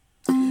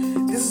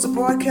This is a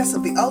broadcast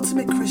of the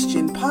Ultimate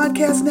Christian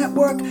Podcast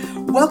Network.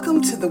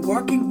 Welcome to the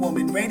Working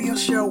Woman Radio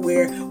Show,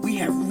 where we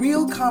have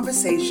real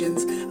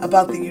conversations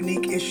about the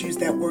unique issues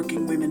that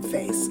working women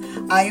face.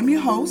 I am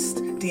your host,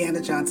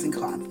 Deanna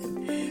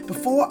Johnson-Clonton.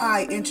 Before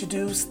I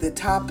introduce the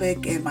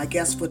topic and my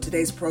guest for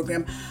today's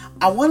program,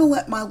 I want to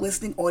let my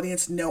listening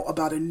audience know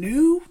about a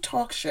new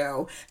talk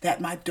show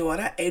that my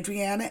daughter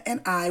Adriana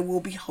and I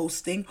will be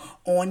hosting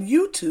on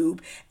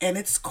YouTube, and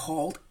it's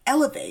called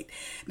Elevate.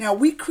 Now,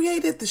 we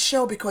created the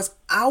show because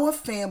our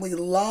family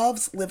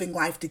loves living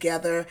life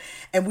together,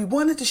 and we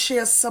wanted to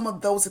share some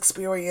of those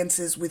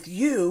experiences with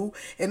you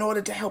in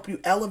order to help you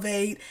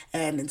elevate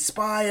and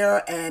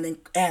inspire and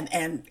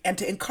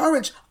to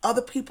encourage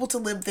other people to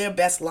live their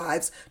best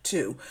lives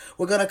too.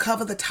 We're going to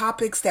cover the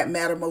topics that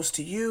matter most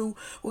to you.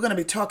 We're going to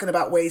be talking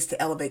about ways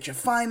to elevate your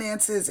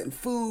finances and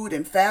food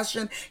and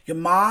fashion, your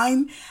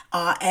mind,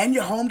 and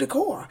your home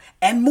decor,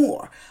 and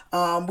more.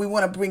 We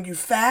want to bring you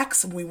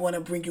facts. We want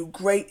to bring you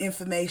great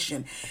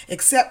information.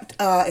 Expect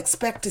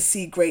to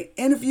see great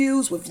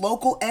interviews with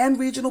local and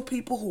regional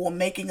people who are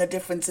making a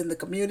difference in the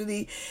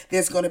community.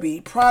 There's going to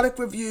be product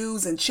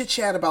reviews and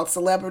chit-chat about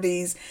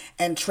celebrities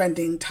and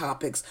trending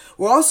topics.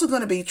 We're also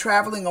going to be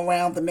traveling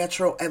around the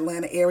metro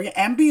Atlanta area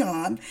and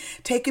beyond,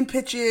 taking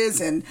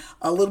pictures and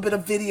a little bit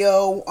of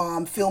video,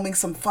 filming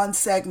some fun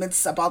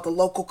segments about the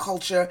local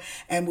culture,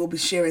 and we'll be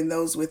sharing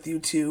those with you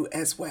too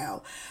as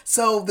well.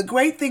 So the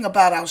great thing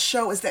about our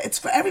show is that it's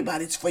for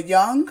everybody. It's for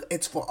young,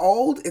 it's for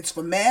old, it's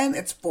for men,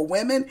 it's for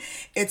women.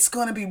 It's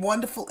going to be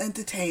wonderful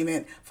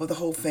entertainment for the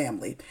whole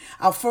family.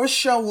 Our first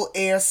show will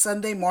air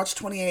Sunday, March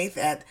 28th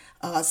at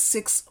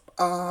 6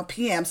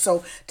 p.m.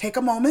 So take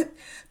a moment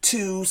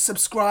to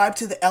subscribe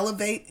to the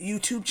Elevate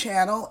YouTube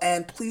channel,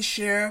 and please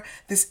share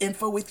this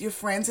info with your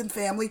friends and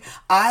family.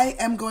 I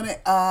am going to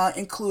I've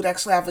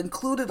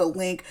included a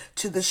link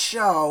to the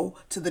show,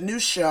 to the new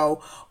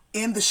show,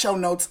 in the show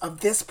notes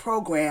of this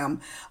program.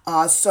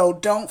 So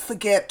don't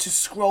forget to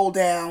scroll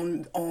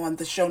down on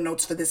the show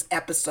notes for this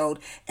episode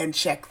and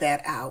check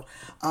that out.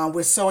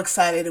 We're so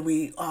excited, and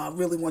we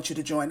really want you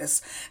to join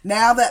us.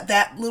 Now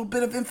that little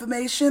bit of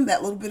information,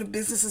 that little bit of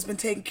business has been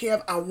taken care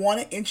of, I want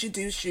to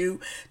introduce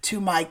you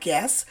to my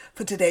guest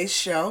for today's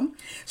show.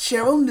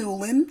 Cheryl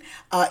Newland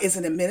is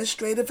an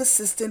administrative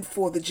assistant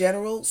for the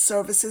General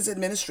Services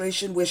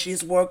Administration, where she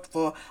has worked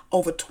for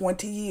over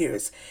 20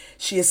 years.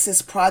 She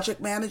assists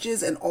project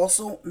managers and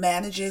also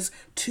manages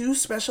two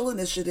special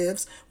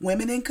initiatives,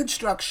 Women in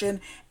Construction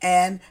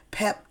and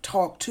Pep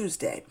Talk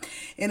Tuesday.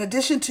 In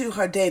addition to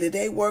her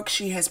day-to-day work,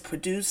 she has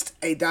produced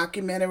a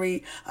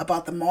documentary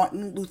about the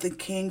Martin Luther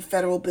King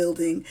Federal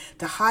Building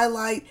to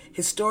highlight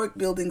historic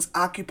buildings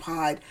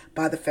occupied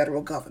by the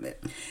federal government.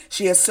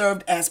 She has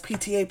served as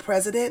PTA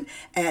president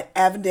at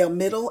Avondale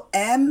Middle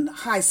and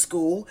High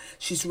School.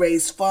 She's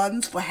raised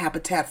funds for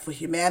Habitat for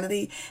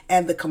Humanity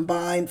and the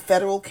Combined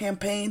Federal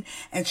Campaign,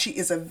 and she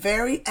is a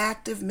very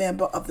active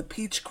member of the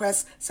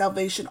Peachcrest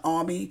Salvation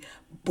Army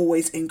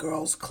Boys and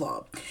Girls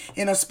Club.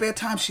 In her spare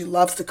time, she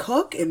loves to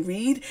cook and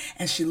read,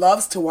 and she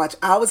loves to watch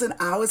hours and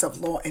hours of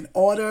Law and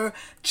Order,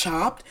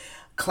 Chopped,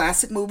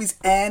 classic movies,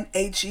 and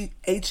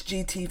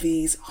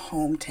HGTV's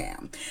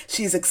Hometown.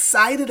 She's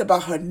excited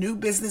about her new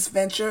business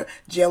venture,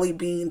 Jelly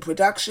Bean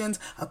Productions,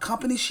 a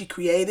company she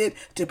created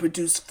to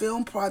produce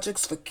film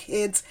projects for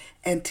kids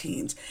and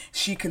teens.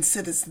 She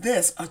considers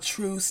this a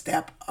true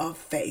step of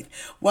faith.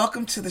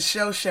 Welcome to the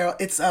show, Cheryl.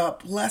 It's a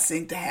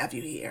blessing to have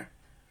you here.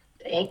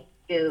 Thank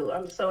you.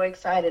 I'm so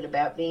excited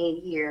about being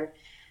here.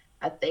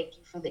 I thank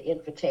you for the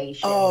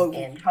invitation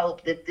and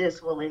hope that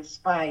this will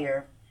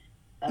inspire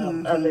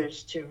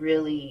others to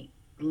really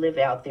live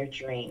out their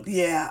dreams.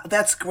 Yeah,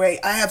 that's great.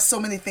 I have so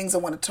many things I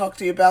want to talk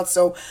to you about,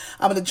 so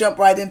I'm going to jump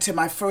right into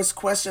my first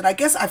question. I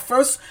guess I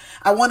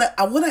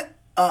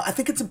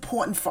think it's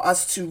important for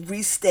us to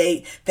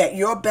restate that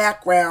your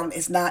background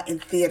is not in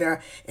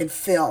theater and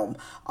film,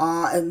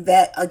 and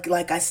that,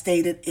 like I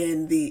stated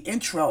in the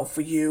intro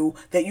for you,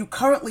 that you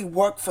currently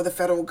work for the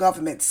federal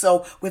government.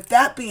 So with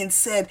that being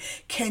said,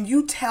 can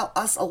you tell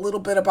us a little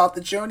bit about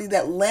the journey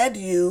that led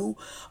you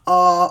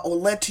or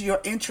led to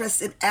your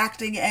interest in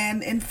acting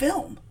and in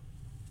film?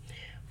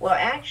 Well,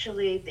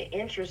 actually, the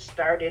interest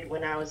started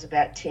when I was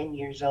about 10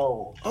 years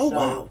old. Oh, so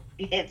wow.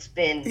 It's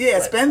been,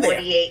 it's been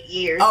 48 there.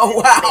 Years.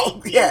 Oh,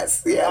 wow.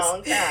 Yes.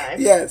 Long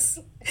time. Yes.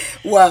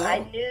 Wow.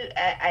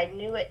 I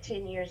knew at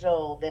 10 years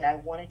old that I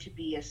wanted to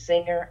be a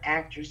singer,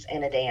 actress,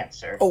 and a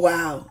dancer. Oh,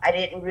 wow. I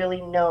didn't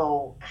really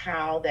know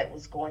how that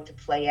was going to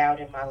play out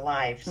in my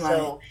life. Right.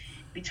 So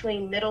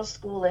between middle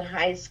school and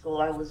high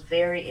school, I was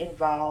very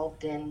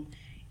involved in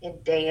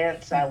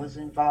dance. I was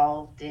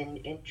involved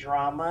in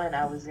drama, and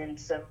I was in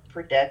some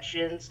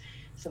productions,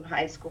 some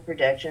high school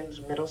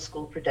productions, middle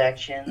school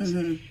productions.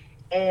 Mm-hmm.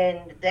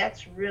 And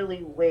that's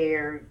really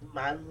where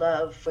my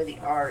love for the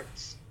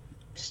arts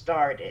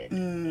started,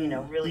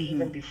 really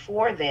even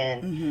before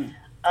then.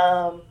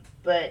 Mm-hmm.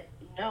 But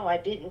no, I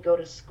didn't go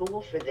to school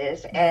for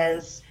this,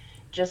 as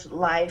just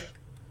life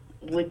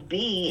would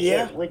be.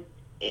 Yeah.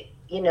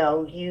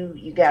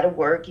 You got to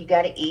work, you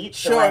got to eat.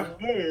 Sure. So I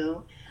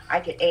knew I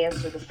could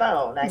answer the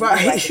phone. I knew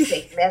Right. I could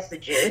take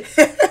messages,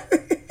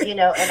 and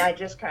I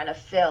just kind of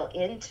fell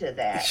into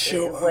that.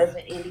 Sure. It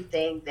wasn't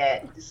anything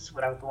that this is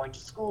what I'm going to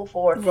school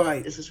for.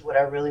 Right. This is what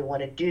I really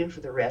want to do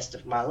for the rest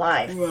of my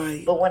life.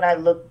 Right. But when I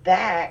look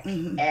back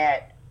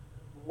at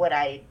what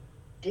I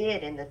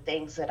did and the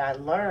things that I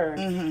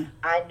learned,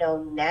 I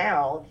know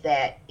now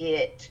that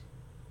it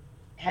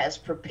has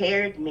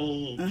prepared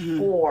me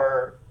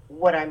for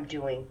what I'm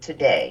doing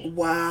today.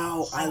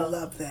 Wow, so, I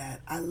love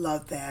that. I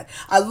love that.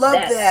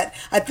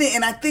 I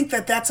think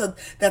that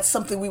that's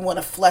something we want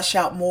to flesh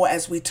out more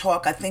as we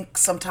talk. I think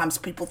sometimes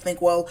people think,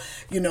 well,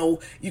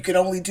 you can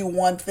only do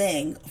one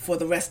thing for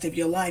the rest of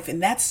your life, and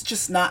that's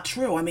just not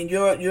true. I mean,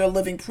 you're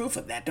living proof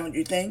of that, don't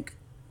you think?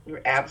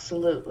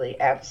 Absolutely.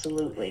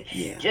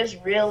 Yeah.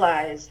 Just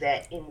realize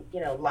that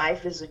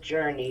life is a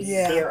journey.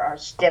 Yeah. There are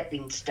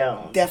stepping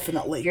stones.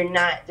 Definitely.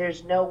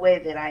 There's no way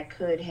that I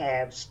could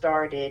have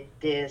started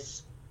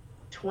this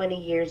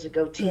 20 years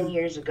ago, 10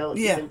 years ago,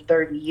 even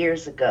 30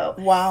 years ago.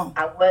 Wow.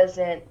 I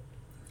wasn't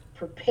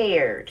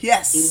prepared.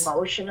 Yes.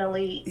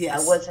 Emotionally. Yes.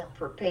 I wasn't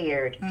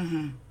prepared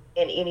in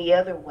any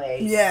other way.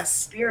 Yes.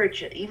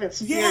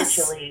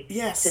 Spiritually,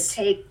 Yes. to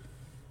take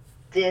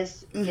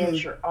this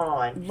venture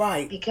on,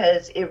 right?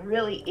 Because it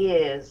really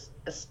is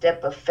a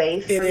step of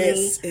faith for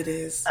me. It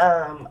is.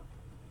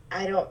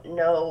 I don't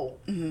know.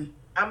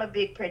 I'm a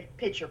big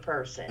picture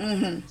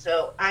person,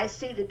 so I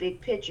see the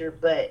big picture.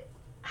 But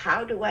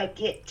how do I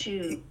get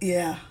to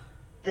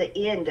the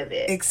end of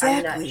it?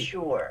 Exactly. I'm not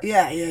sure.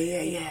 Yeah.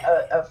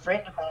 A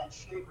friend of mine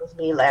shared with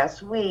me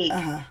last week.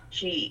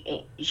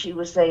 She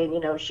was saying,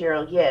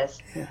 Cheryl, yes,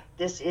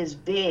 this is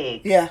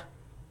big. Yeah.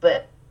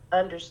 But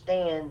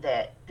understand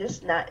that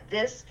this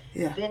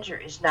venture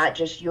is not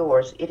just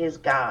yours, it is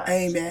God's.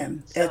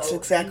 Amen. So that's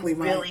exactly you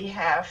right. really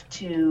have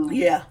to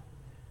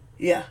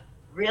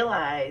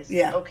realize,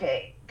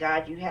 okay,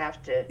 God, you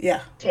have to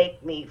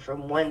take me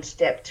from one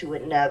step to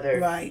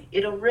another. Right.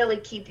 It'll really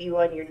keep you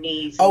on your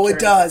knees. Oh, it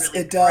does.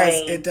 Really It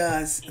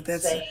does.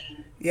 That's saying,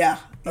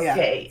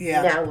 okay.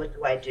 Now what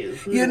do I do?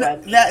 Who do I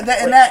meet?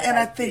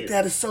 I think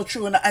that is so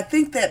true. And I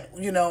think that,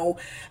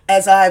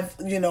 as I've,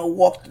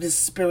 walked this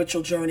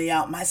spiritual journey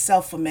out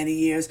myself for many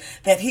years,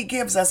 that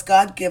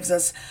God gives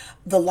us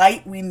the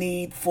light we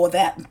need for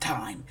that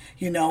time,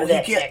 for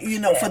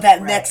that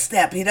next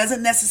step. He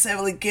doesn't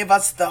necessarily give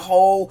us the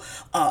whole,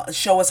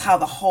 show us how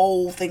the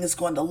whole thing is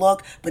going to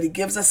look, but he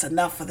gives us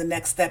enough for the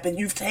next step. And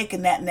you've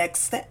taken that next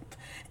step.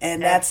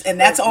 And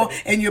that's all,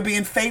 and you're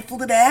being faithful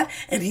to that,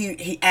 and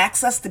he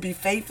asks us to be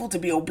faithful, to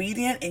be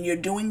obedient, and you're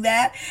doing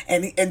that,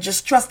 and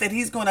just trust that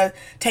he's going to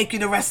take you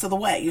the rest of the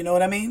way. You know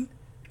what I mean?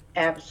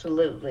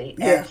 Absolutely.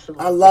 I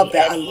love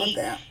that.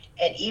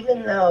 And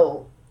even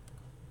though,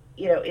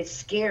 it's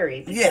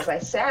scary because I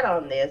sat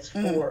on this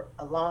for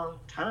a long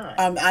time.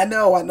 I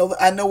know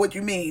what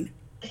you mean.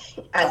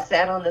 I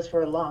sat on this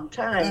for a long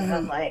time, and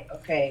I'm like,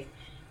 okay,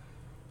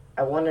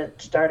 I want to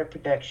start a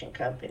production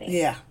company.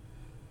 Yeah.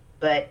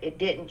 But it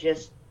didn't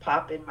just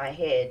pop in my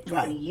head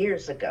 20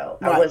 years ago.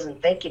 Right. I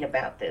wasn't thinking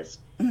about this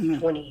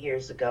 20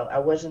 years ago. I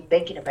wasn't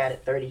thinking about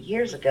it 30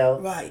 years ago.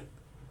 Right.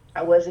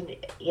 I wasn't,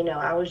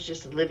 I was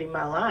just living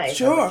my life.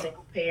 Sure. I'm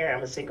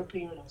a single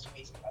parent. I was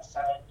raising my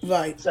son.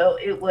 Right. So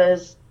it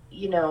was,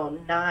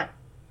 not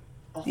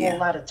a whole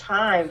lot of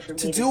time for me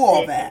to do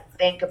all that. And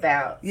think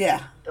about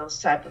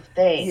those type of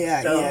things.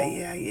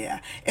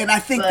 Yeah. And I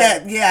think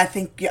I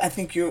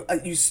think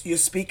you're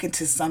speaking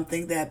to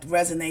something that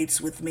resonates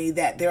with me,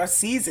 that there are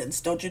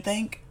seasons, don't you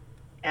think?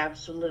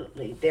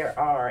 Absolutely, there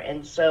are.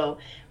 And so,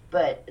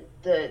 but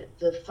the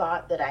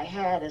thought that I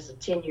had as a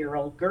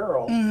 10-year-old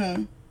girl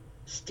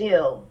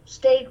still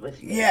stayed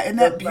with me. Yeah, isn't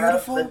that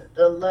beautiful?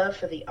 The love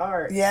for the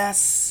arts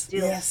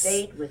still yes.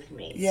 stayed with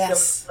me.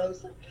 Yes. So it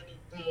wasn't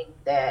anything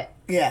that,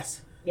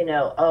 yes.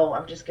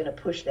 I'm just going to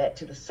push that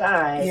to the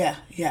side. Yeah.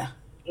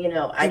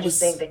 I just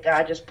think that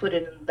God just put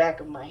it in the back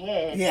of my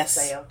head and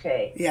say,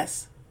 okay.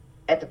 Yes.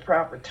 At the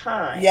proper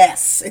time.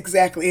 Yes,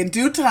 exactly. In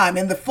due time,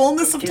 in the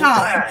fullness of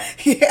time.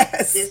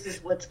 Yes. This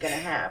is what's going to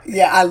happen.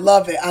 Yeah, I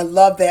love it. I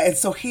love that. And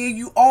so here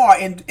you are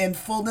in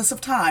fullness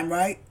of time,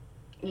 right?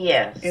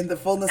 Yes. In the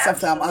fullness of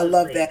time. I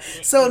love that.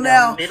 So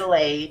now, middle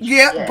age.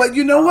 Yeah, yes, but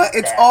you know what?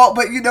 It's all,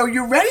 but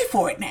you're ready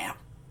for it now.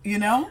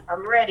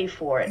 I'm ready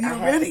for it. You're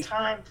I ready. have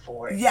time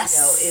for it.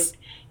 Yes.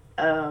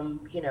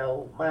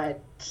 My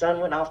son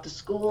went off to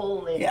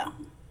school and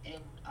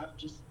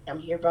I'm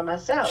here by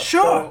myself.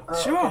 Sure.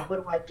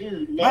 What do I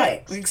do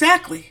next? Right,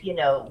 exactly.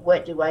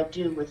 What do I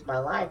do with my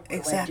life?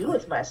 What do I do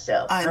with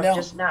myself? I'm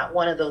just not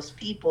one of those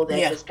people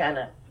that just kind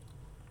of,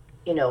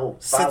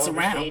 sits follow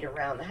around. the shade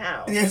around the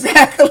house.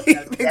 Exactly.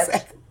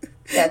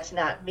 That's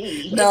not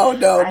me. No.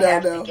 I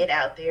have to get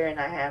out there and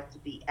I have to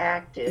be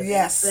active.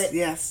 Yes, but,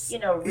 yes.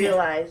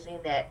 Realizing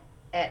that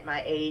at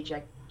my age,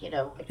 I can't,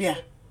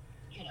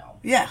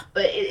 Yeah,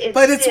 but isn't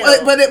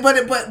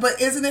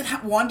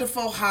it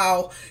wonderful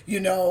how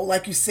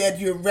like you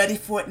said, you're ready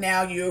for it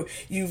now.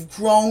 You've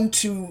grown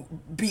to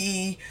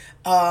be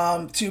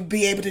to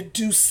be able to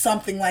do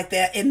something like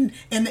that. And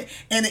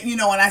you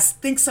know, and I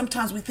think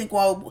sometimes we think,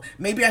 well,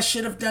 maybe I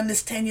should have done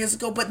this 10 years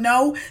ago, but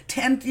no,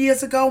 10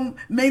 years ago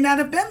may not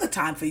have been the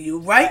time for you.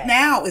 Right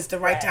now is the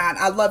right time.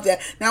 I love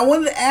that. Now I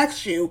wanted to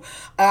ask you,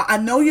 I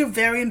know you're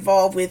very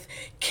involved with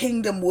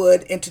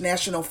Kingdomwood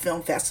International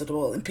Film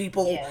Festival, and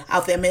people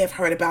out there may have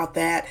heard about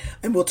that,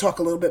 and we'll talk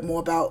a little bit more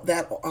about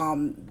that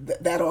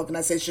that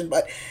organization.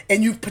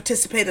 And you've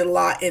participated a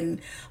lot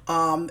in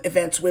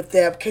events with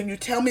them. Can you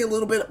tell me a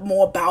little bit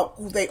more about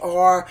who they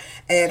are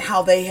and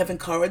how they have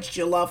encouraged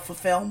your love for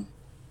film?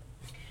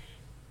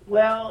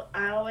 Well,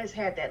 I always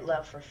had that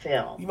love for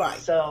film. Right.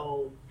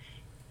 So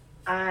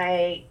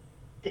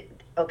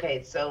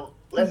so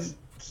let's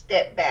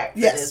step back to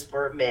this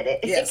for a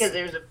minute because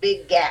there's a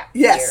big gap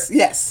here.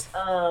 Yes.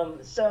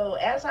 So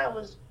as I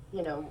was,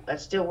 I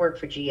still work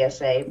for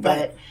GSA,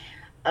 but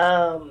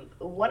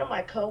one of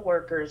my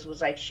coworkers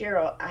was like,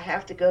 Cheryl, I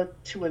have to go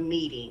to a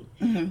meeting,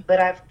 but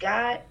I've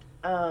got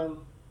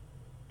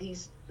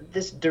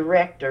this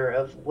director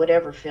of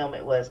whatever film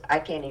it was. I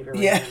can't even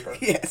remember.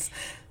 Yes.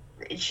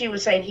 She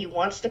was saying he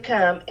wants to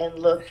come and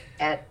look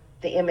at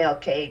the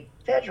MLK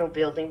Federal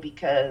Building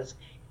because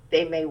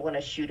they may want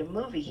to shoot a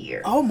movie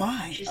here. Oh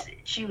my!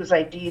 She was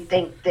like, "Do you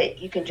think that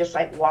you can just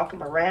like walk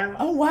him around?"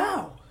 Oh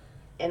wow!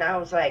 And I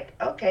was like,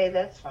 "Okay,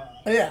 that's fine."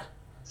 Yeah.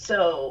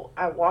 So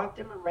I walked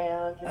him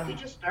around, and we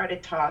just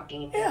started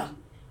talking. Yeah.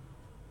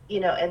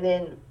 And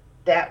then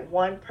that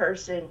one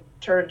person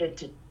turned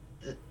into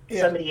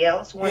somebody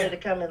else wanted to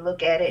come and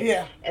look at it.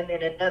 Yeah. And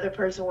then another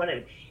person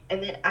wanted,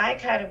 and then I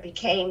kind of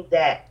became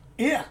that.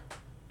 Yeah.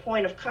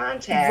 Point of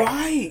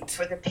contact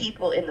for the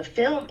people in the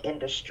film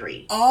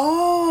industry.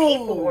 Oh.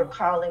 People were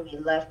calling me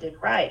left and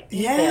right,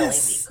 emailing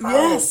me,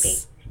 calling me.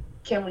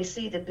 Can we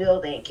see the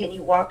building? Can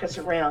you walk us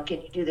around?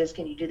 Can you do this?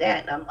 Can you do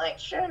that? And I'm like,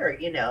 sure,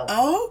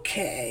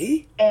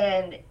 Okay.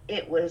 And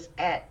it was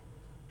at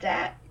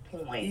that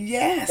point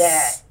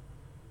that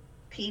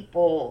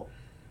people,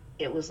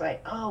 it was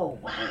like, oh,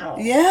 wow.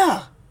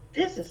 Yeah.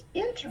 This is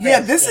interesting.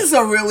 Yeah, this is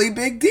a really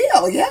big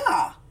deal.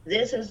 Yeah.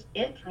 This is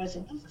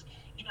interesting. This is,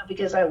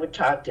 because I would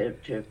talk to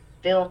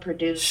film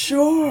producers,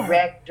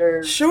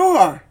 directors,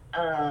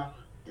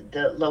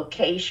 the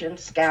location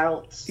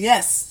scouts.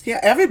 Yes,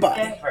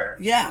 everybody. Ever.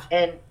 Yeah.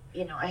 And,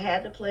 I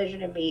had the pleasure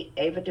to meet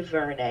Ava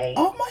DuVernay.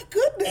 Oh, my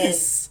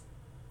goodness.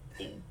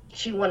 And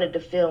she wanted to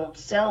film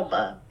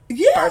Selma.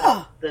 Yeah. Part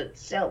of the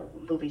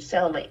movie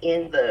Selma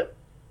in the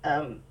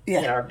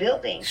in our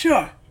building.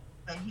 Sure.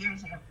 But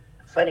here's the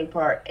funny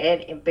part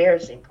and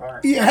embarrassing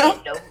part. Yeah.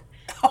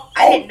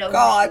 I didn't know who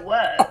she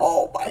was.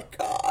 Oh, my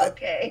God.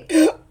 Okay.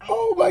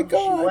 Oh, my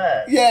God. She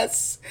was.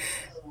 Yes.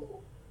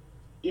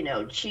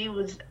 She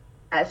was,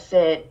 I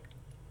said,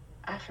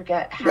 I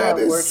forgot how I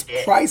worded it. That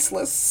is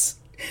priceless.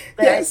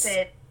 But I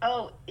said,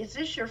 oh, is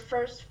this your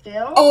first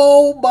film?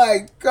 Oh,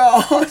 my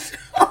God.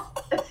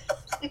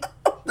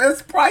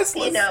 That's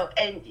priceless.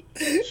 And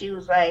she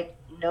was like,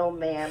 no,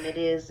 ma'am, it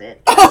isn't.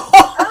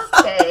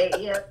 Okay,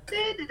 yeah.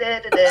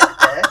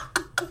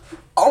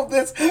 Oh,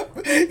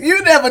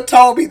 you never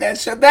told me that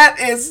shit. That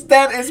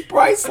is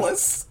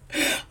priceless.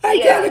 I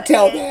gotta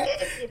tell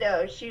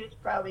that. She was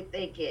probably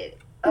thinking,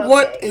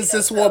 what is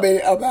this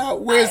woman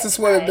about? Where's this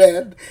woman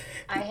been?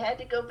 I had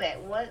to go back.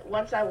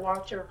 Once I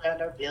walked her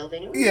around our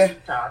building, we were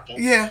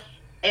talking. Yeah.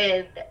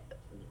 And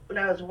when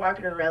I was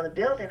walking around the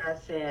building, I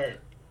said,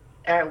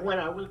 when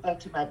I went back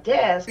to my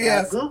desk,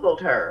 I Googled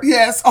her.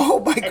 Yes.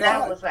 Oh, my God. And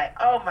I was like,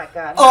 oh, my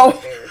God. Oh.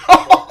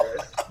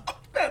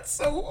 That's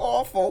so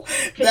awful.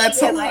 That's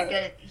she had like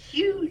a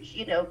huge,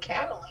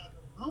 catalog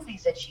of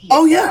movies that she had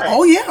done.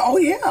 Oh,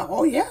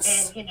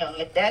 yes. And,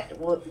 at that,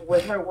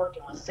 with her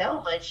working with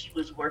Selma, she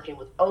was working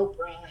with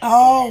Oprah.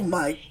 Oh,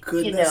 my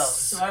goodness.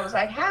 So I was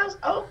like, how's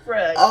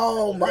Oprah?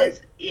 Oh, my.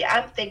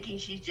 I'm thinking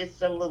she's just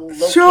some little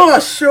local.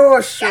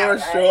 Sure.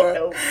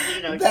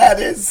 That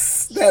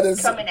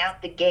is coming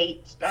out the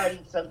gate,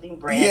 starting something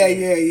brand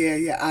new.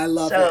 Yeah. I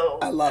love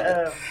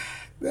it.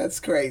 That's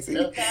crazy.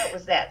 So that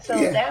was that. So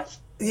that's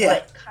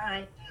what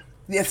kind of.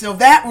 Yeah, so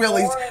that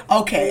really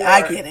okay.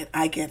 I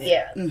get it.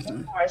 Yeah.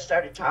 The more I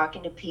started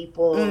talking to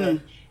people,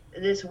 and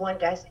this one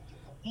guy said,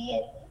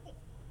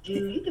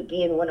 "You could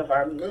be in one of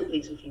our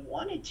movies if you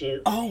wanted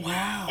to." Oh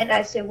wow! And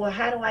I said, "Well,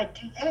 how do I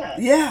do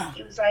that?" Yeah.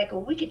 He was like,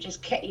 "Well, we could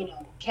just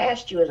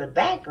cast you as a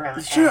background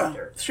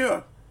actor."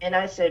 Sure. And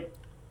I said,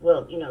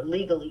 "Well,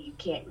 legally, you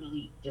can't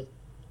really just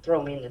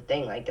throw me in the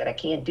thing like that. I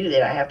can't do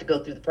that. I have to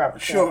go through the proper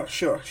channel."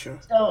 Sure.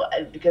 So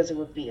because it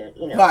would be a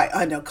right,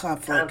 I know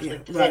conflict of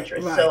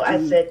interest. Right. So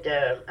I said,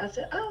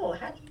 "Oh,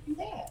 how do you do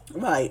that?"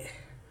 Right.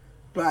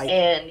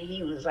 And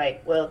he was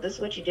like, "Well, this is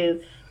what you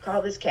do.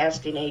 Call this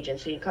casting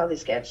agency and call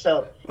this cast."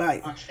 So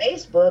on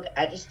Facebook,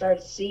 I just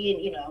started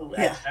seeing,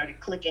 I started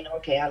clicking.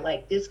 Okay, I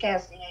like this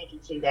casting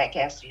agency, that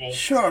casting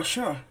agency.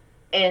 Sure.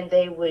 And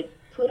they would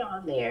put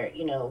on there,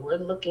 we're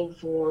looking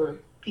for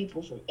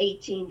people from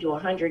 18 to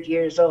 100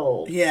 years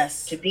old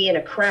Yes. to be in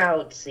a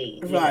crowd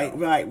scene. Right,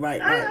 right,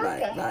 right, right, Okay, I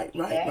right, can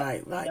do right, that.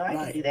 right, right, I can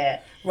right, do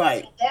that.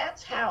 right. So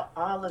that's how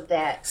all of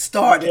that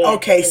Started. began.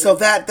 Okay, so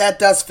that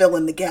does fill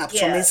in the gaps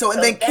for me. Yeah, So and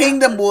so then that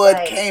Kingdom was Wood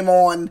like, came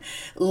on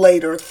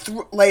later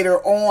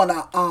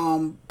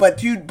on. But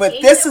Kingdom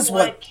this is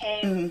what.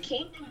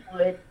 Kingdom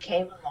Wood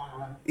came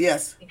along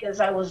Yes. because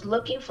I was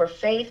looking for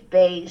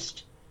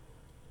faith-based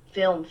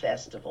film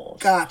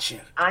festivals.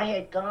 Gotcha. I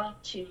had gone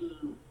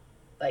to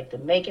like the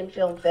Macon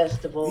Film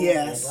Festival,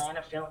 Yes. the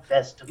Atlanta Film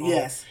Festival.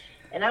 Yes.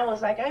 And I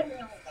was like, I'd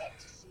really like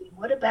to see,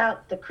 what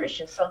about the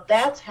Christians? So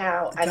that's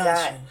how I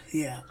got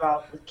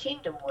involved with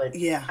Kingdom Wood.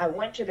 Yeah. I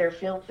went to their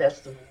film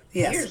festival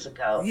years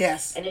ago.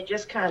 Yes. And it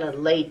just kind of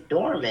lay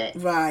dormant.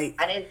 Right.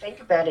 I didn't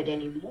think about it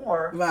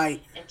anymore.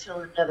 Right.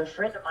 Until another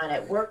friend of mine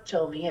at work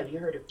told me, have you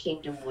heard of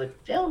Kingdom Wood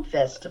Film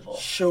Festival?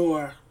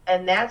 Sure.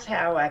 And that's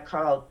how I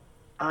called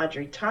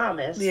Audrey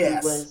Thomas, who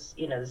was,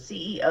 the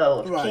CEO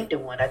of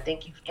Kingdom Wood. I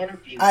think you've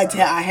interviewed her.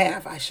 I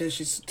have.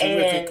 She's a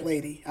terrific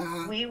lady.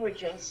 We were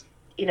just,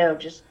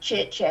 just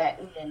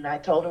chit-chatting, and I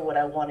told her what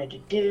I wanted to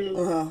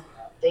do.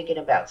 Thinking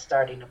about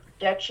starting a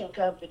production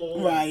company.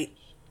 Right.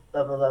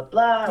 Blah, blah, blah,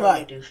 blah. I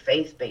want to do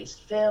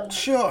faith-based film.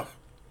 Sure.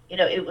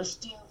 It was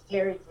still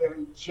very,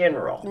 very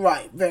general.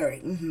 Right,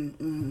 very.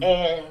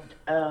 And,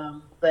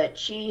 but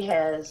she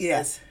has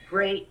a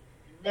great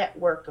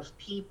network of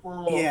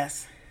people.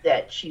 Yes.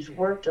 That she's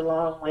worked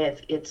along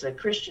with. It's a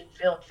Christian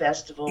film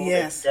festival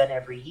that's done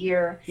every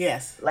year.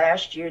 Yes.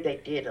 Last year they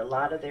did a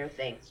lot of their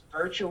things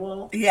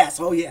virtual. Yes.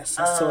 Oh, yes.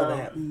 I saw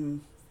that. Mm-hmm.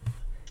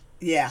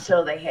 Yeah.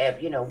 So they have,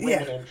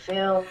 women in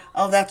film.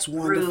 Oh, that's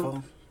wonderful.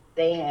 Group.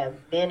 They have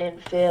men in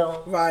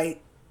film.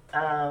 Right.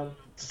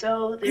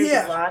 So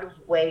there's a lot of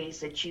ways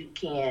that you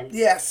can.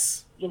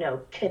 Yes.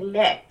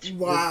 Connect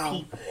with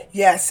people.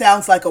 Yeah, it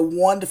sounds like a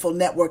wonderful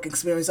network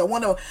experience. I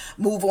want to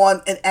move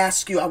on and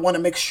ask you, I want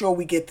to make sure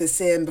we get this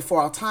in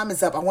before our time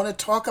is up. I want to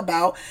talk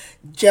about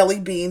Jelly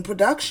Bean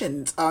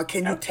Productions.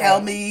 Can you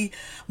tell me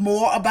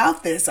more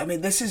about this? I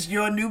mean, this is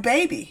your new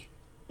baby.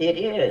 It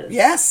is.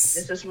 Yes.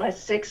 This is my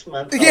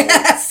 6-month-old.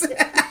 Yes.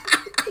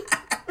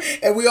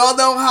 And we all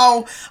know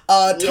how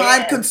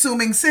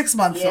time-consuming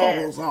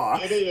 6-month-olds are.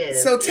 It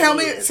is. So tell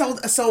me,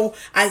 so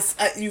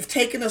you've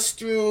taken us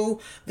through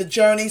the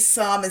journey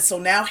some, and so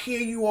now here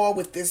you are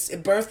with this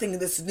birthing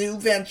this new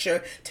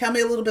venture. Tell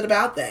me a little bit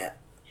about that.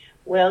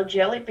 Well,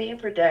 Jelly Bean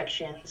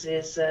Productions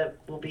is a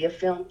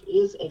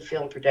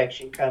film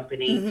production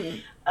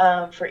company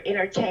for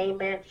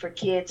entertainment for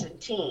kids and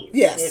teens.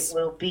 Yes. It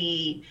will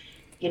be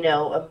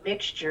a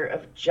mixture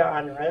of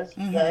genres,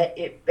 but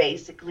it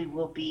basically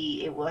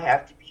it will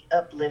have to be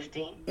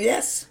uplifting.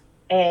 Yes.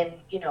 And,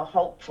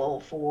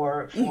 hopeful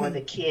for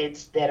the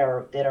kids that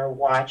are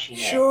watching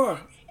it. Sure.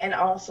 And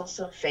also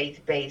some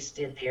faith-based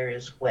in there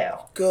as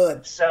well.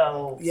 Good.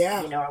 So,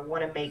 I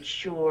want to make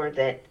sure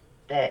that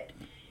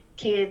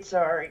kids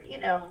are,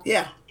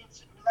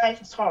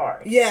 life is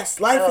hard. Yes,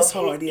 life is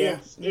hard,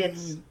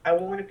 I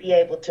want to be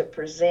able to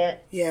present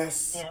them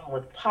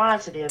with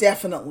positive.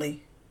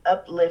 Definitely.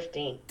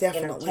 Uplifting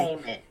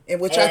entertainment, and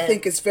which I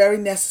think is very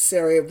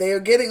necessary. They are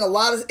getting a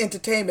lot of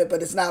entertainment,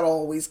 but it's not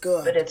always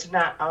good. But it's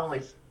not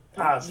always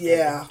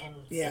positive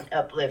and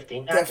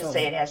uplifting. Not to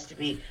say it has to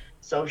be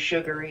so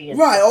sugary and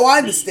right. Oh, I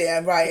sweet.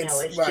 understand. Right,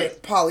 it's right.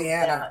 Just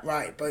Pollyanna.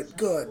 Right, but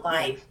good.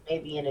 Life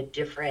maybe in a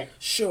different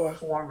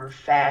form or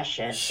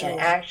fashion. Sure. And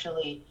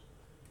actually,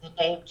 the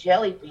name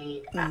Jelly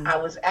Bean, I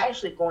was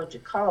actually going to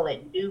call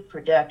it New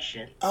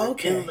Production.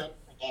 Okay. Newland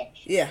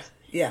Productions.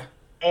 Yeah.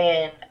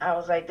 And I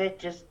was like, that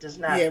just does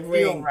not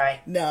feel right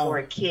for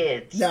a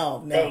kid's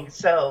thing.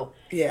 So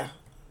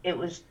it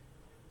was.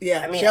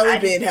 Yeah, I mean, Jelly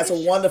Bean has a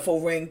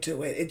wonderful ring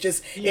to it. It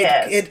just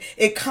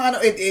it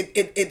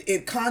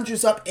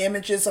conjures up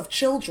images of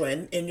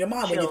children in your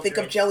mind when you think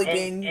of Jelly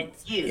Bean. And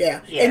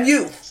youth. And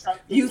youth,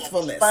 something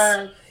youthfulness.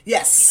 Fun.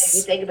 Yes.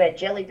 You think about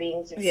jelly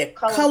beans.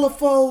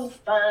 Colorful.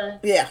 Fun.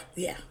 Yeah,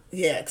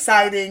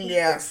 exciting.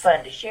 It's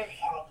fun to share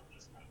all of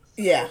these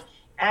things. Yeah.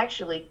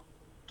 Actually,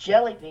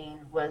 Jelly Bean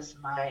was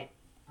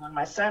when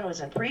my son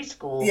was in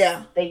preschool.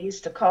 Yeah. They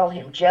used to call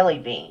him Jelly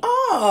Bean.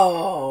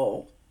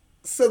 Oh.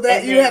 So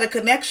that you had a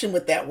connection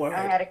with that word.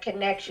 I had a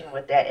connection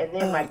with that. And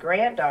then my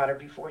granddaughter,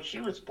 before she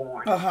was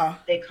born,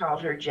 they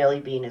called her Jelly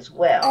Bean as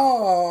well.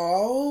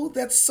 Oh,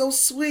 that's so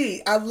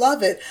sweet. I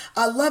love it.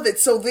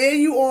 So there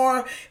you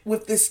are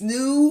with this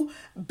new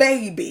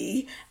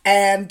baby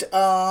and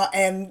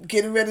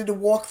getting ready to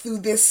walk through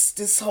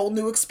this whole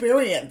new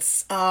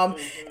experience.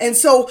 And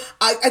so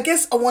I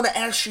guess I want to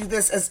ask you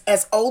this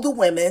as older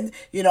women,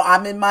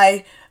 I'm in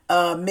my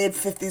mid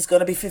 50s,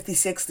 going to be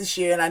 56 this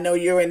year, and I know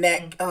you're in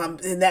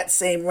that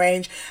same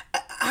range.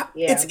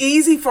 It's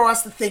easy for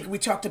us to think, we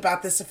talked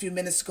about this a few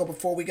minutes ago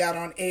before we got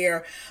on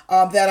air,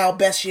 that our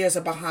best years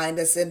are behind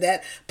us and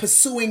that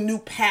pursuing new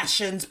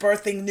passions,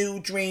 birthing new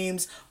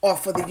dreams are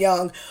for the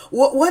young.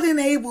 What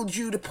enabled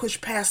you to push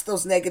past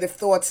those negative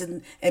thoughts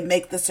and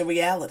make this a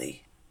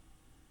reality?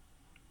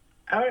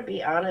 I want to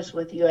be honest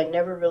with you. I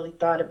never really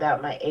thought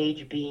about my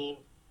age being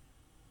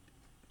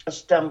a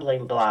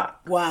stumbling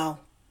block. Wow.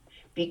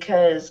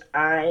 because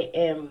I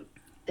am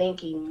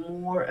thinking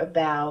more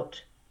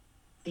about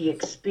the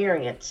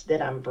experience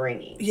that I'm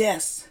bringing.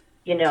 Yes.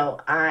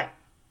 I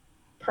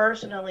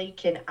personally,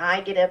 can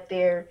I get up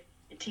there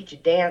and teach a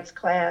dance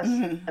class?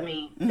 Mm-hmm. I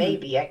mean, Mm-hmm.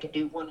 maybe I could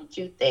do one or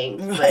two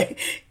things, Right. but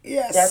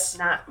Yes. that's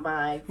not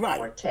my Right.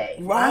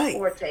 forte. Right. My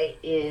forte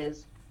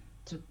is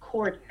to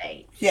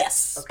coordinate.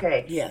 Yes.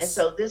 Okay. Yes. And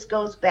so this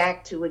goes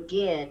back to,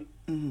 again,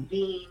 Mm-hmm.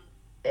 being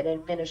an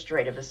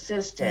administrative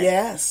assistant.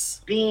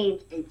 Yes. Being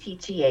a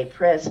PTA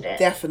president.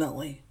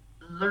 Definitely.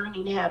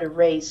 Learning how to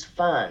raise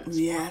funds.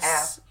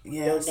 Yes.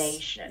 Yes.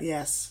 Donations.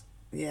 Yes.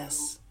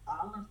 Yes.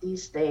 All of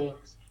these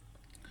things,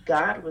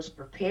 God was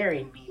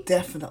preparing me.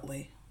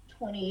 Definitely.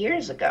 20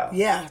 years ago.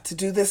 Yeah, to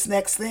do this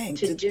next thing.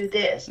 To do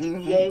this. Mm-hmm.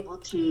 To be able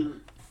to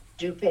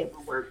do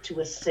paperwork, to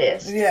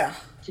assist. Yeah.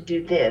 To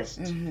do this,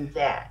 to Mm-hmm. do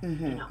that.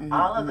 Mm-hmm.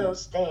 All of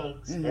those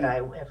things that I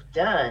have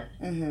done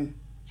Mm-hmm.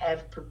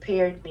 have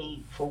prepared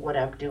me for what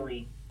I'm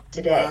doing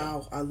today.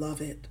 Wow, I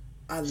love it.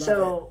 I love it.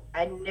 So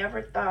I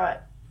never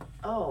thought,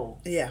 oh,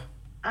 Yeah.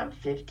 I'm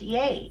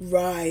 58.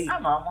 Right.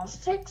 I'm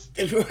almost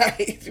 60.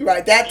 Right.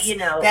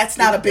 That's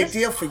not a big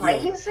deal for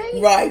crazy?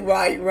 you. Right.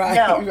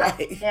 No,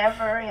 Right. I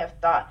never have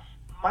thought.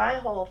 My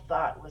whole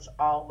thought was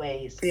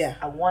always, Yeah.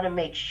 I want to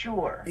make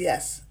sure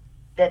Yes.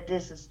 that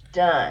this is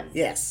done.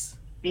 Yes.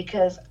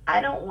 Because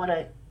I don't want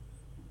to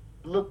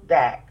look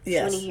back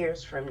Yes. 20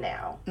 years from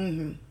now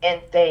Mm-hmm.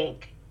 and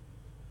think,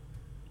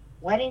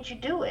 why didn't you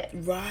do it?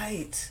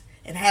 Right.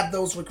 And have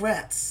those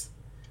regrets.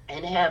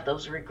 And have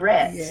those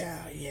regrets.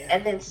 Yeah.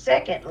 And then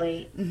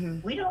secondly,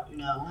 Mm-hmm. we don't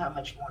know how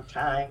much more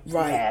time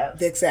Right. we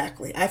have.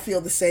 Exactly. I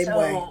feel the same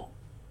way. So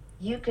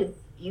you could,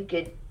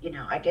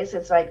 I guess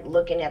it's like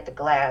looking at the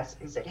glass.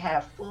 Is it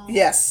half full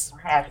Yes. or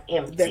half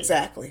empty?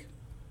 Exactly.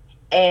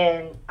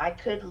 And I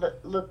could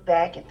look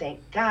back and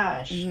think,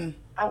 gosh, Mm-hmm.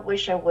 I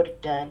wish I would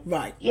have done.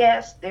 Right.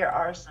 Yes, there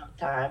are some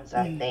times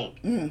I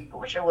think, Mm-hmm. I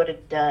wish I would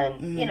have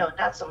done,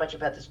 not so much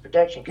about this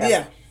production company,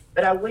 Yeah.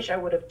 but I wish I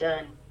would have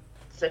done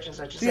such and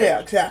such and such Yeah.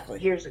 Exactly.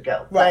 years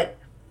ago. Right. But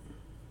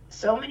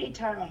so many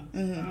times,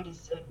 Mhm. somebody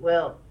said,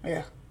 well,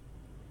 Yeah.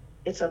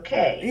 it's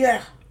okay.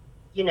 Yeah.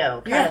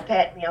 Kind Yeah. of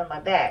pat me on my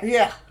back.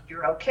 Yeah.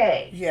 You're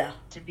okay Yeah.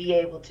 to be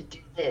able to do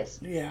this.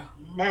 Yeah.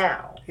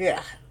 Now,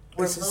 Yeah.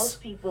 where This is-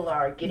 most people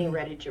are getting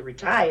ready to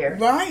retire.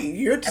 Right.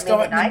 You're just I mean,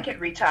 starting. and I could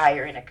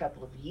retire in a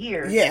couple of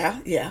years. Yeah.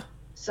 Yeah.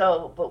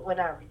 So, but when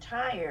I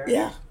retire,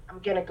 Yeah. I'm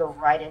gonna go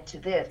right into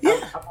this.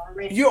 Yeah. I'm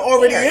already. You're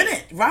already prepared. in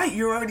it. Right.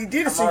 You already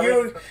did it. I'm So already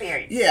you're.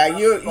 prepared. Yeah. I'm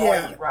You're. going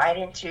Yeah. right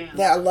into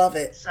I love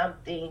it.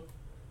 something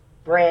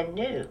brand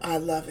new. I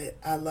love it.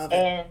 I love it.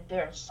 And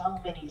there are so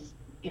many,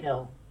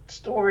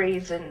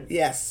 stories and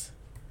Yes.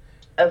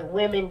 of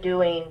women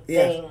doing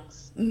Yeah.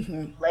 things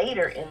Mm-hmm.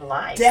 later in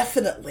life.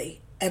 Definitely.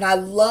 And I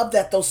love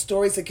that those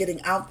stories are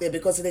getting out there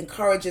because it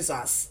encourages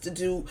us to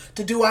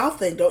do our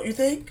thing, don't you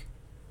think?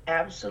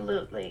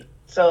 Absolutely.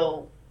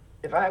 So,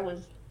 if I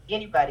was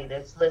anybody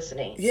that's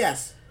listening,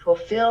 Yes.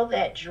 fulfill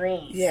that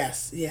dream.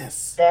 Yes.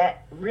 Yes.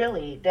 That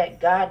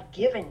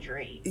God-given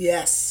dream.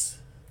 Yes.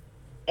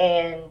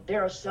 And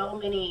there are so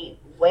many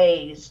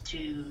ways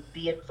to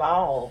be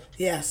involved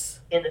Yes.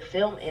 in the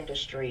film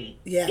industry.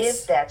 Yes.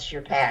 If that's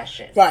your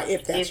passion. Right.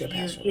 If that's If your you,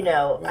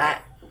 passion. right.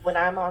 When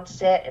I'm on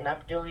set and I'm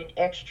doing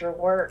extra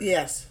work,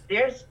 Yes.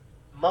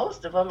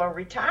 most of them are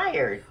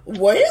retired.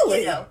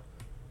 Really?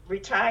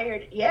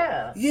 Retired,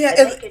 yeah. Yeah,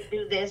 And they can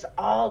do this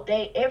all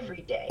day,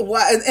 every day.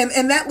 Well,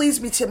 and that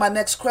leads me to my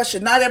next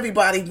question. Not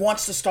everybody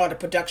wants to start a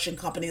production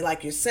company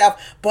like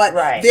yourself, but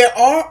Right. there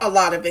are a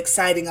lot of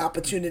exciting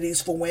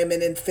opportunities for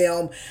women in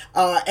film.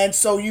 And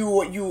so you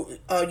were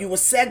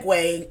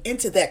segueing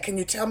into that. Can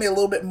you tell me a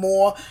little bit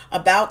more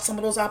about some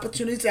of those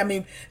opportunities? I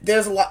mean,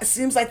 there's a lot. It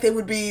seems like there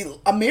would be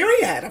a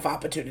myriad of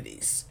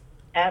opportunities.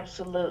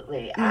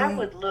 Absolutely. I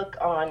would look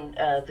on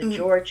the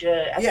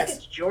Georgia, I Yes. think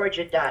it's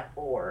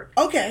georgia.org.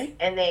 Okay.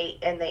 And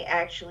they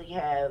actually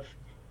have,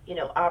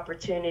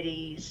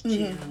 opportunities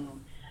to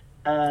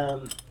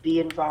be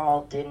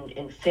involved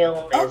in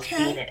film as Okay.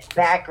 being a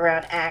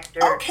background actor.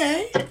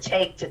 Okay. To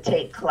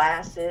take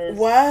classes.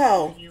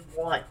 Wow. If you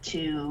want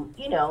to,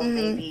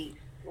 maybe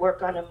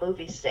work on a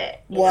movie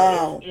set.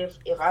 Wow.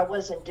 If I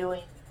wasn't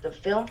doing the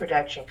film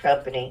production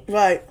company,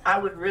 Right. I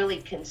would really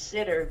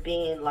consider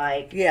being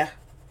like Yeah.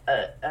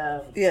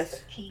 Yes. a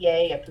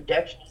PA, a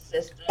production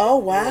assistant. Oh,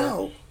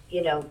 wow.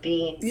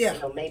 Being Yeah.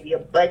 maybe a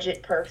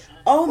budget person.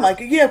 Oh my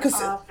God. Yeah. Because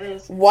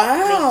Office.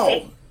 wow. I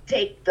mean,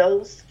 take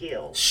those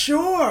skills.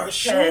 Sure. Because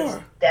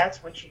Sure.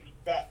 that's what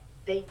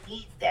they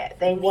need that.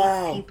 They need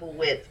Wow. people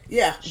with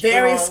Yeah.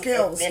 Various strong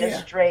skills. Yeah.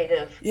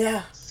 administrative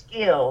Yeah.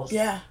 skills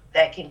Yeah.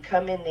 that can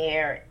come in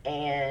there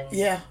and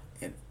Yeah.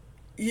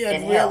 Yeah,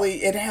 And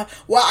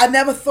well, I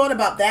never thought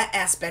about that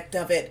aspect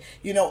of it.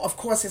 Of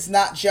course, it's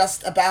not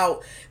just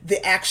about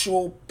the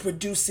actual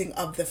producing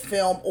of the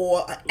film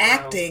or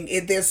acting.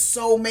 There's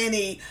so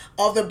many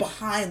other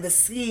behind the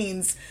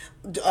scenes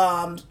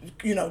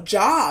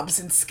jobs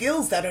and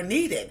skills that are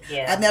needed.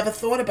 Yeah. I never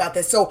thought about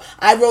that. So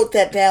I wrote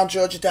that down,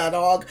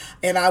 Georgia.org,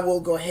 and I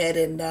will go ahead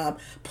and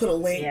put a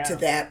link to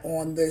that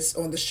on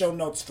the show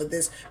notes for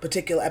this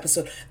particular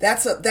episode.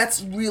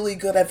 That's really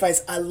good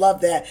advice. I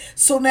love that.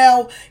 So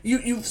now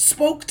you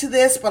spoke to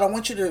this, but I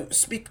want you to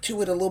speak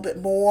to it a little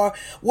bit more.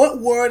 What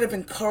word of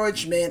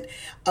encouragement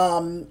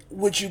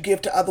would you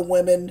give to other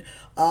women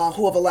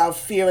who have allowed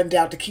fear and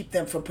doubt to keep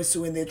them from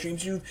pursuing their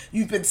dreams?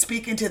 You've been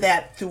speaking to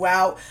that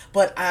throughout,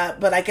 but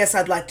I guess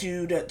I'd like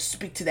you to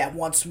speak to that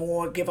once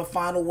more. Give a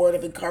final word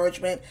of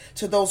encouragement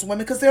to those women,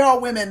 because there are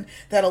women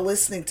that are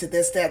listening to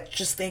this that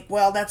just think,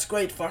 well, that's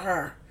great for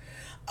her.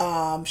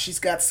 She's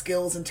got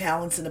skills and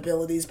talents and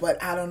abilities,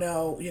 but I don't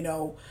know,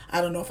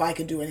 I don't know if I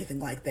can do anything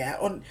like that,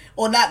 or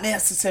not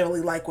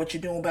necessarily like what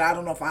you're doing, but I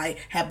don't know if I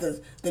have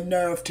the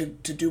nerve to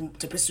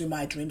pursue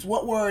my dreams.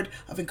 What word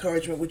of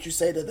encouragement would you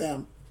say to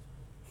them?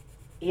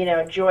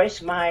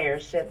 Joyce Meyer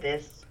said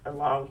this a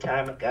long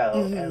time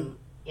ago.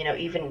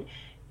 Even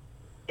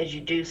as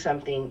you do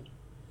something,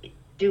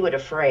 do it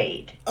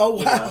afraid.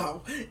 Oh,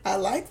 wow. I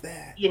like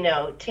that.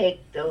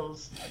 Take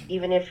those,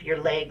 even if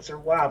your legs are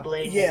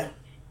wobbling. Yeah.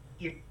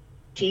 Your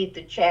teeth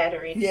are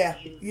chattering. Yeah.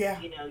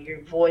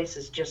 Your voice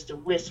is just a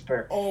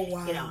whisper. Oh,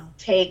 wow.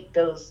 Take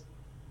that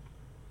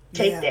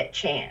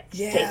chance.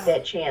 Yeah. Take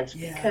that chance,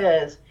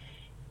 because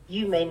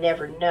you may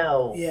never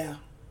know. Yeah.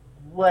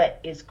 What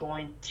is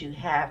going to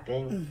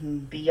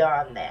happen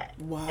beyond that.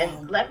 Wow.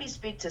 And let me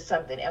speak to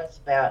something else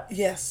about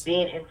Yes.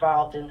 being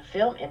involved in the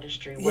film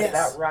industry. What Yes.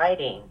 about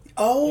writing?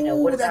 Oh,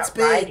 what that's about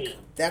big. Writing?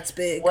 That's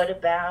big. What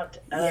about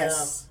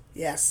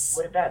Yes.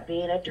 what about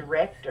being a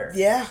director?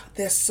 Yeah,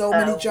 there's so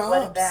many jobs.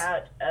 What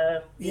about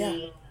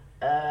being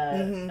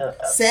a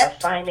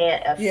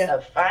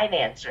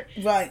financer?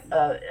 Right.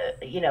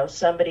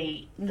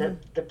 Somebody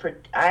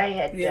I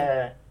had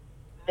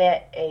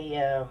met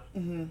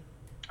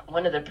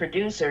one of the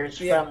producers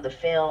from the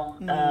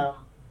film.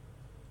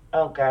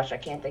 Oh gosh, I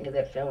can't think of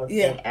that film with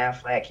Ben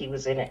Affleck. He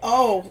was in it.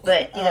 Oh,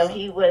 but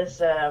he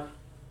was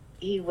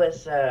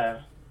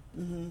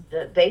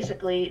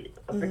basically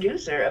a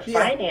producer, a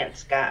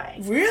finance guy.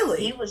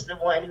 Really? He was the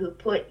one who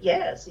put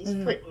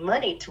put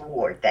money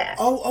toward that.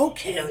 Oh,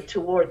 okay.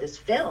 Toward this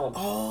film.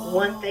 Oh.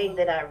 One thing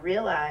that I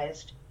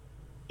realized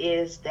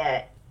is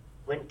that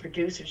when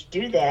producers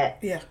do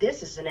that,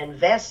 this is an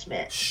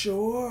investment.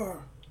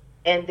 Sure.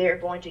 And they're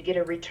going to get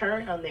a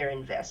return on their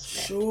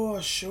investment.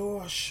 Sure.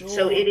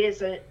 So it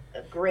is a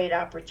great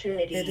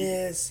opportunity. It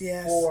is,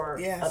 yes. For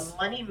a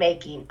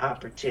money-making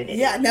opportunity.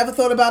 Yeah, I never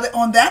thought about it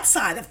on that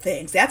side of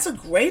things. That's a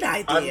great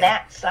idea. On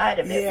that side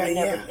of it, we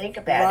never think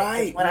about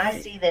it. Because when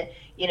I see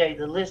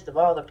the list of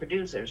all the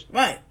producers,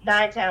 9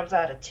 times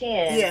out of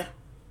 10,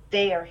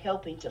 they are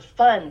helping to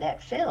fund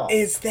that film.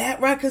 Is that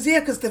right? Because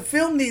the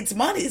film needs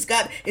money.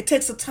 It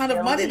takes a ton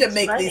of money to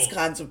make these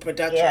kinds of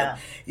productions.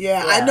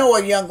 Yeah. I know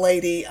a young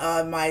lady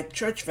on my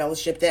church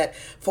fellowship that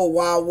for a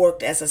while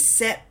worked as a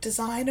set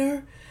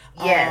designer.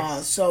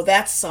 Yes. So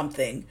that's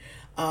something.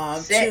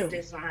 Set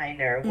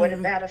designer. What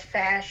about a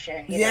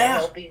fashion?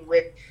 Helping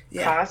with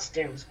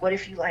costumes. What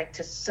if you like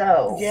to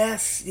sew?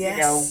 Yes.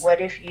 What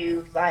if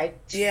you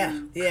like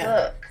to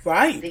cook?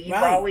 Right. You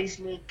always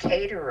need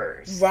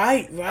caterers.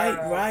 Right. What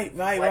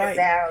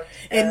about?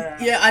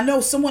 I know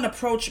someone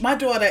approached my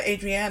daughter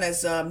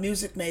Adriana's a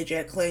music major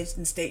at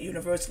Clayton State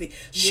University.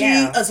 She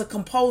is a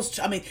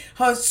composer. I mean,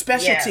 her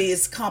specialty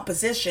is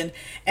composition,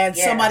 and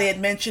somebody had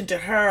mentioned to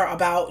her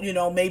about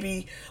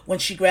maybe when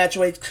she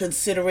graduates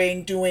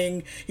considering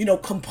doing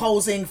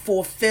composing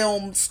for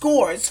film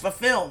scores for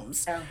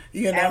films.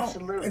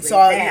 Absolutely. And so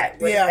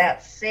what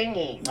about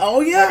singing?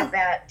 Oh yeah. What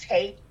about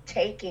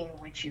taking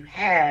what you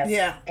have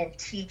and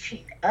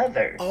teaching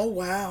others? Oh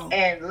wow.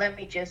 And let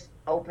me just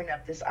open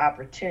up this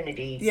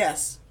opportunity.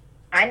 Yes.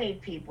 I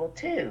need people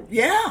too.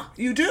 Yeah,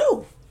 you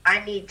do.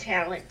 I need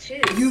talent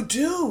too. You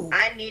do.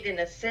 I need an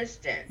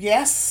assistant.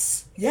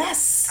 Yes.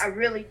 I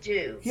really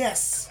do.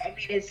 Yes. I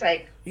mean, it's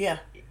like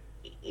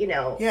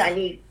I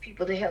need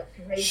people to help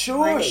raise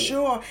money.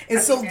 Sure. And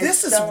so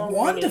this is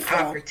wonderful.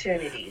 Many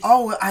opportunities.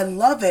 Oh, I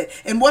love it.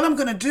 And what I'm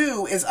going to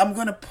do is I'm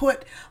going to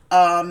put,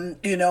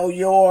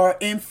 your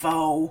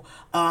info,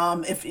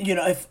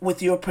 if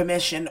with your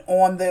permission,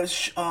 on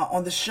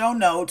the show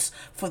notes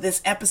for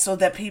this episode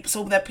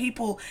so that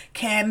people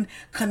can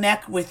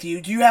connect with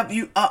you. Do you have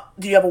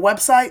a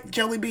website,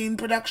 Jelly Bean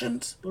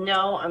Productions?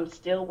 No, I'm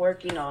still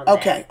working on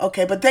that.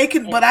 Okay, but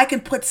I can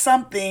put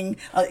something,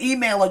 an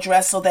email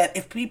address, so that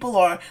if people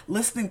are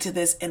listening to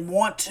this and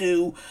want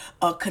to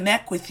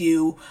connect with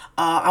you,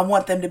 I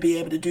want them to be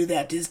able to do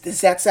that. Does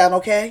that sound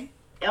okay?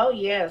 Oh,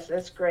 yes,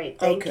 that's great.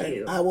 Thank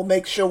you. I will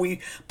make sure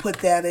we put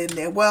that in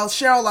there. Well,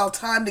 Cheryl, our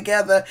time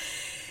together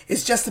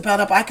is just about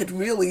up. I could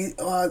really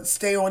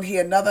stay on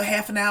here another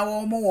half an hour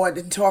or more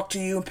and talk to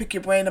you and pick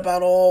your brain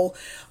about all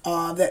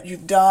that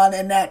you've done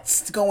and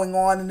that's going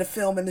on in the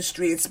film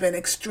industry. It's been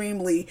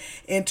extremely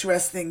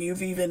interesting.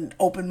 You've even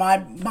opened my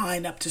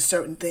mind up to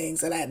certain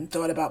things that I hadn't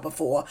thought about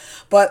before.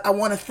 But I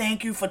want to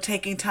thank you for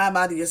taking time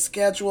out of your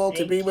schedule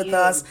to be with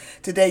us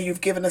today.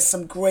 You've given us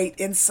some great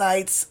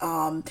insights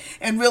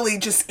and really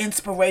just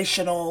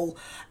inspirational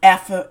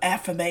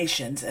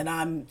affirmations, and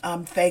I'm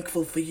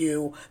thankful for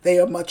you. They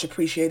are much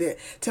appreciated.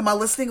 To my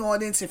listening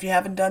audience, if you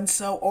haven't done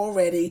so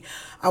already,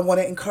 I want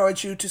to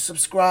encourage you to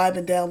subscribe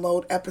and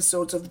download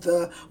episodes of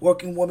the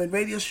Working Woman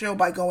Radio Show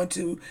by going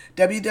to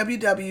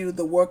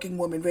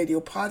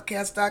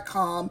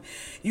www.theworkingwomanradiopodcast.com.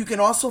 You can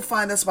also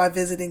find us by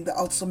visiting the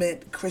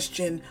Ultimate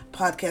Christian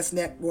Podcast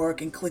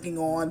Network and clicking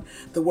on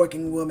the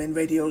Working Woman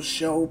Radio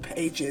Show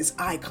page's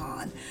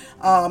icon.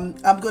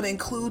 I'm going to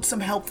include some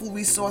helpful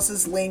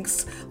resources,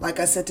 links, like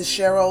I said, to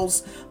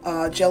Cheryl's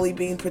Jelly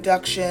Bean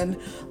production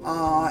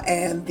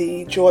and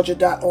the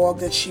Georgia.org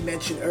that she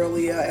mentioned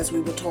earlier as we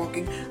were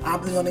talking.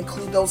 I'm going to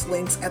include those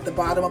links at the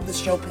bottom of the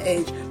show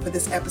page for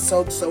this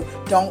episode, so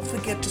don't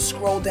forget to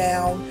scroll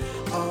down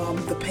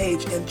the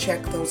page and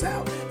check those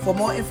out. For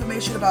more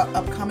information about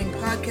upcoming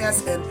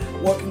podcasts and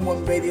Working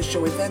Woman Radio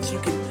Show events, you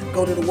can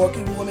go to the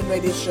Working Woman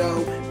Radio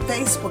Show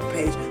Facebook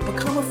page.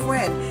 Become a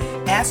friend.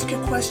 Ask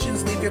your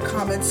questions. Leave your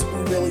comments.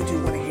 We really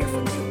do want to hear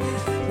from you.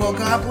 Well,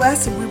 God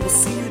bless, and we will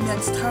see you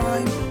next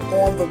time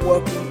on the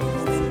Working